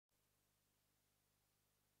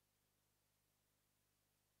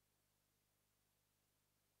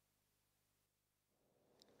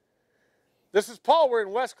This is Paul. We're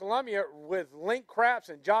in West Columbia with Link Craps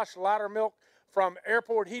and Josh Loudermilk from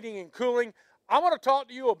Airport Heating and Cooling. I want to talk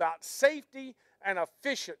to you about safety and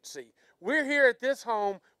efficiency. We're here at this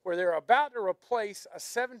home where they're about to replace a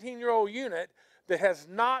 17-year-old unit that has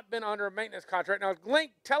not been under a maintenance contract. Now,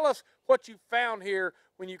 Link, tell us what you found here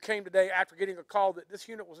when you came today after getting a call that this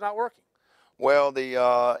unit was not working. Well, the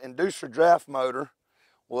inducer draft motor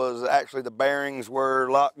was actually, the bearings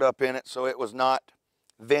were locked up in it, so it was not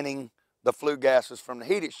venting the flue gases from the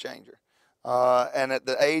heat exchanger. And at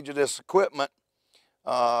the age of this equipment,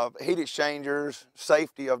 heat exchangers,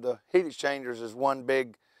 safety of the heat exchangers is one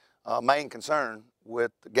big main concern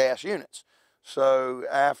with the gas units. So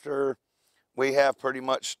after we have pretty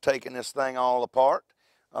much taken this thing all apart,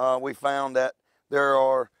 we found that there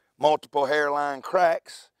are multiple hairline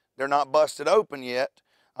cracks. They're not busted open yet,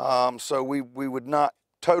 so we would not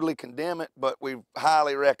totally condemn it, but we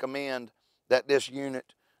highly recommend that this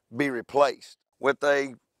unit be replaced. With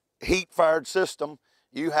a heat-fired system,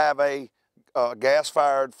 you have a gas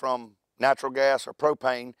fired from natural gas or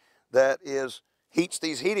propane that heats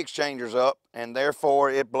these heat exchangers up, and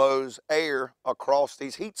therefore it blows air across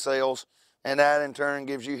these heat cells, and that in turn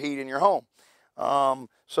gives you heat in your home.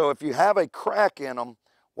 So if you have a crack in them,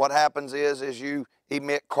 what happens is you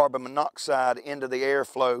emit carbon monoxide into the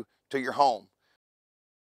airflow to your home.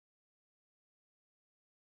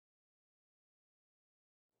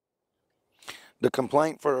 The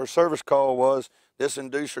complaint for our service call was this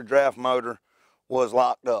inducer draft motor was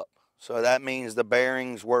locked up. So that means the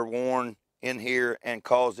bearings were worn in here and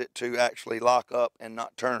caused it to actually lock up and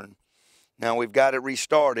not turn. Now we've got it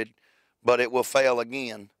restarted, but it will fail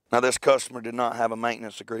again. Now this customer did not have a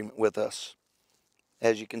maintenance agreement with us.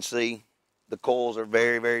 As you can see, the coils are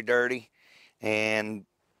very, very dirty, and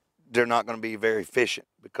they're not going to be very efficient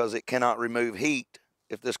because it cannot remove heat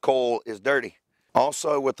if this coil is dirty.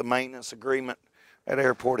 Also, with the maintenance agreement at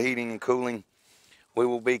Airport Heating and Cooling, we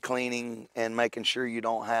will be cleaning and making sure you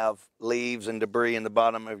don't have leaves and debris in the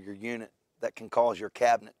bottom of your unit that can cause your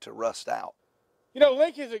cabinet to rust out. You know,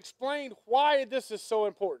 Link has explained why this is so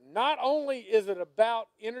important. Not only is it about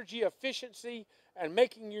energy efficiency and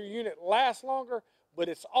making your unit last longer, but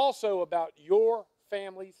it's also about your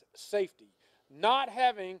family's safety. Not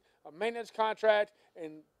having a maintenance contract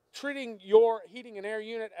and treating your heating and air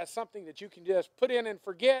unit as something that you can just put in and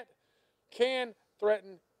forget can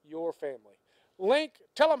threaten your family. Link,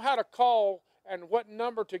 tell them how to call and what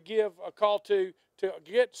number to give a call to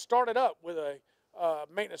get started up with a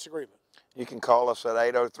maintenance agreement. You can call us at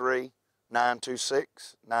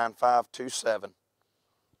 803-926-9527.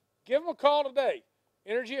 Give them a call today.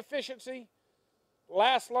 Energy efficiency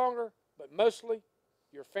lasts longer, but mostly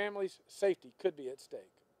your family's safety could be at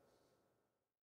stake.